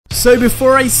So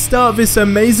before I start this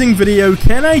amazing video,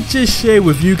 can I just share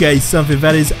with you guys something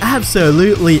that is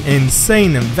absolutely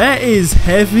insane, and that is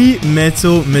heavy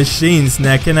metal machines.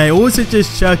 Now can I also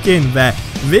just chuck in that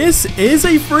this is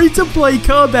a free-to-play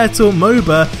car battle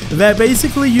MOBA that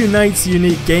basically unites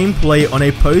unique gameplay on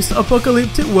a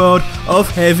post-apocalyptic world of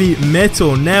heavy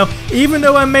metal. Now, even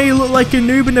though I may look like a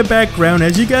noob in the background,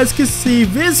 as you guys can see,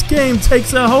 this game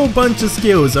takes a whole bunch of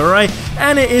skills, alright?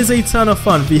 And it is a ton of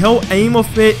fun. The whole aim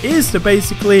of it is to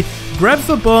basically grab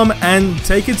the bomb and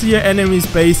take it to your enemy's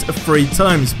base 3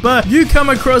 times. But you come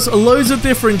across loads of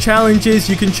different challenges.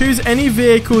 You can choose any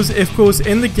vehicles, of course,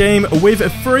 in the game with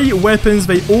 3 weapons.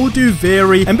 They all do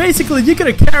vary. And basically, you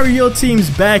gotta carry your teams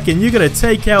back and you gotta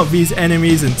take out these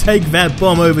enemies and take that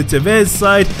bomb over to their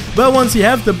side. But once you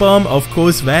have the bomb, of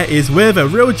course, that is where the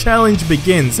real challenge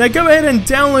begins. Now go ahead and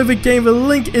download the game. The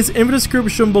link is in the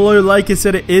description below. Like I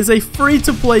said, it is a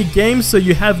free-to-play game, so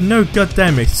you have no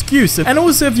goddamn excuse. And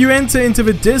also, if you enter into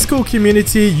the Discord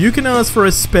community, you can ask for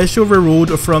a special reward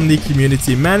from the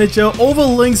community manager. All the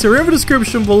links are in the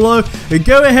description below.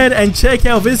 Go ahead and check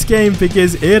out this game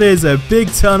because it is a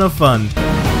big ton of fun.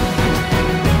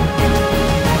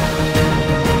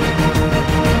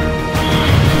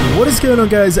 What is going on,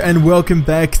 guys, and welcome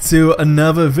back to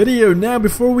another video. Now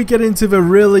before we get into the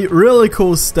really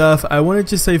cool stuff, I wanted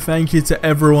to say thank you to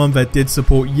everyone that did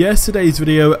support yesterday's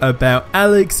video about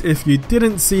Alex. If you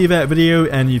didn't see that video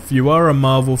and if you are a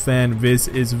Marvel fan, this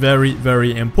is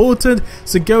very important,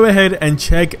 so go ahead and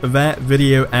check that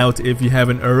video out if you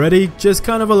haven't already. Just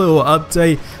kind of a little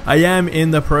update. I am in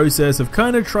the process of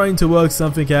kind of trying to work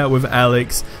something out with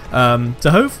Alex to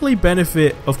hopefully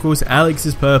benefit, of course,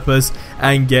 Alex's purpose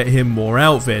and get him more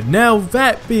out there. Now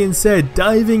that being said,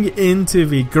 diving into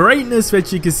the greatness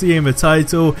that you can see in the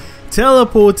title,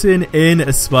 teleporting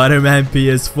in Spider-Man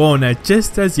PS4. Now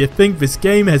just as you think this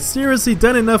game has seriously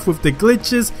done enough with the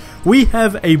glitches, we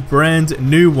have a brand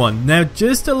new one. Now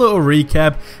just a little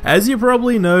recap, as you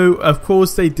probably know, of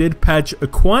course they did patch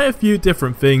quite a few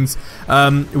different things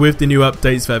with the new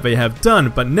updates that they have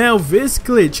done, but now this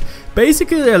glitch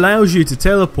basically allows you to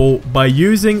teleport by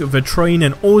using the train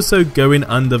and also going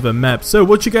under the map. So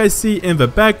what you guys see in the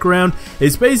background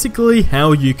is basically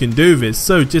how you can do this.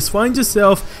 So just find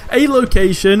yourself a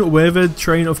location where the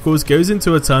train, of course, goes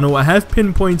into a tunnel. I have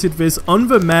pinpointed this on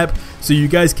the map so you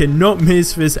guys cannot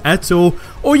miss this at all.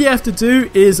 All you have to do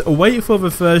is wait for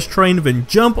the first train, then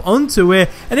jump onto it,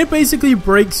 and it basically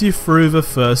breaks you through the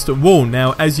first wall.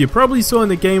 Now, as you probably saw in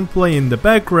the gameplay in the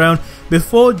background,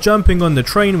 before jumping on the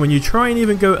train, when you try and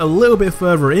even go a little bit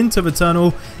further into the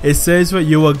tunnel, it says that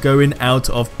you are going out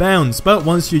of bounds. But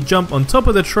once you jump on top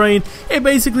of the train, it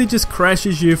basically just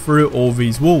crashes you through all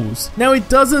these walls. Now it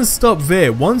doesn't stop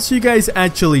there. Once you guys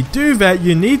actually do that,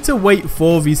 you need to wait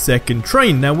for the second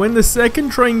train. Now when the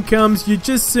second train comes, you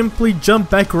just simply jump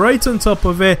back right on top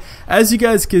of it, as you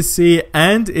guys can see,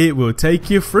 and it will take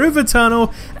you through the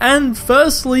tunnel and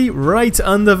firstly right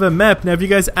under the map. Now if you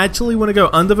guys actually want to go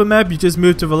under the map, you just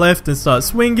move to the left and start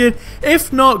swinging.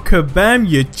 If not, kabam,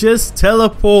 you just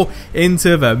teleport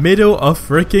into the middle of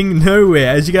freaking nowhere.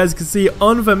 As you guys can see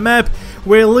on the map,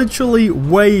 we're literally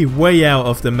way out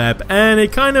of the map, and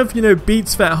it kind of, you know,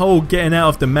 beats that whole getting out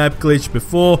of the map glitch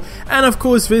before. And of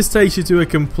course this takes you to a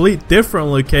complete different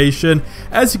location,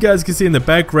 as you guys can see in the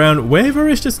background, where there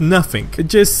is just nothing,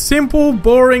 just simple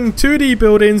boring 2D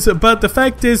buildings. But the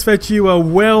fact is that you are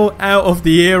well out of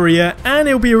the area, and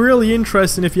it'll be really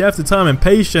interesting if you have the time and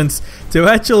patience to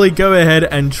actually go ahead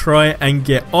and try and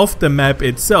get off the map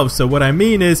itself. So what I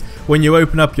mean is, when you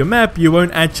open up your map, you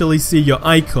won't actually see your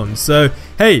icon. So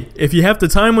hey, if you have the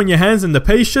time on your hands and the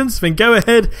patience, then go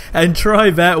ahead and try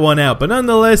that one out. But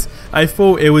nonetheless, I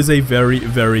thought it was a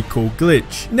very cool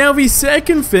glitch. Now the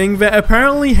second thing that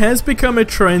apparently has become a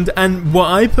trend, and what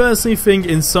I personally think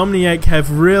Insomniac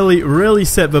have really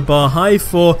set the bar high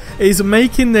for, is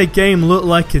making their game look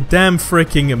like a damn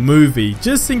freaking movie.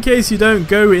 Just in case you don't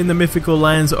go in the mythical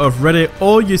lands of Reddit,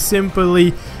 or you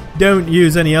simply don't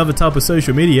use any other type of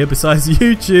social media besides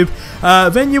YouTube,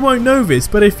 then you won't know this.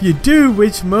 But if you do,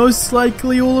 which most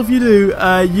likely all of you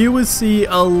do, you will see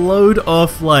a load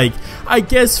of, like, I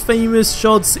guess, famous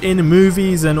shots in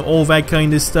movies and all that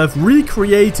kind of stuff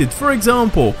recreated. For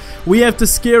example, we have the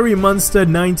Scary Monster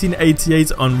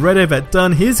 1988 on Reddit that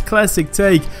done his classic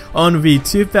take on the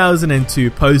 2002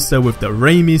 poster with the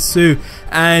Raimi suit.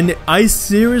 And I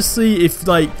seriously,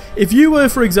 if you were,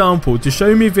 for example, to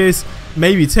show me this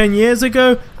maybe 10 years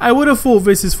ago, I would have thought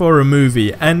this is for a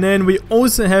movie. And then we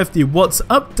also have the What's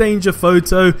Up Danger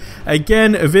photo.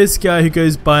 Again, this guy who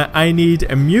goes by I Need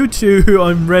a Mewtwo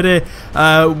on Reddit,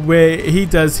 where he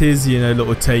does his, you know,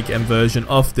 little take and version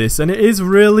of this. And it is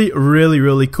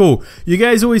really cool. You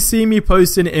guys always see me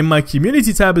posting in my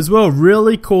community tab as well,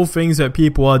 really cool things that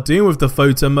people are doing with the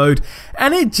photo mode.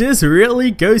 And it just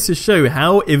really goes to show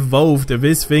how evolved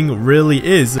this thing really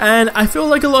is. And I feel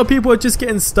like a lot of people are just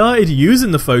getting started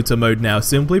using the photo mode now,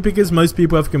 simply because most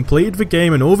people have completed the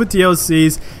game and all the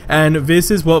DLCs, and this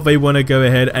is what they want to go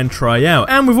ahead and try out.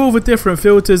 And with all the different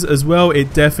filters as well,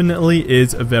 it definitely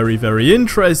is very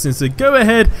interesting, so go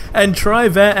ahead and try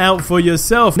that out for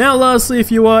yourself. Now lastly, if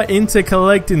you are into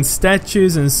collecting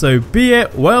statues, and so be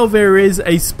it, well, there is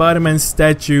a Spider-Man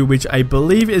statue which I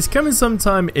believe is coming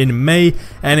sometime in May,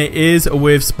 and it is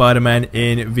with Spider-Man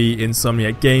in the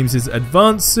Insomniac Games'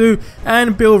 advanced suit,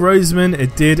 and Bill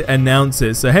Roseman did announce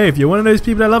it. So hey, if you're one of those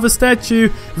people that love a statue,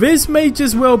 this may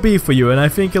just well be for you, and I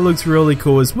think it looks really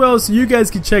cool as well, so you guys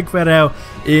can check that out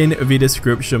in the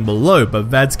description below.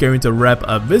 But that's going to wrap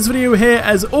up this video here.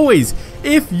 As always,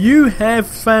 if you have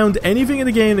found anything in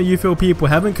the game that you feel people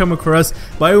haven't come across,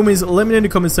 by all means let me know in the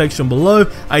comment section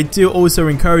below. I do also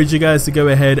encourage you guys to go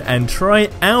ahead and try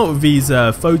out these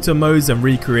photo modes and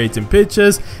recreating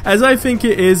pictures, as I think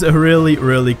it is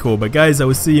really cool. But guys, I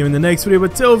will see you in the next video,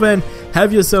 but till then,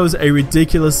 have yourselves a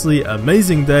ridiculously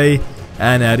amazing day,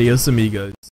 and adios amigos.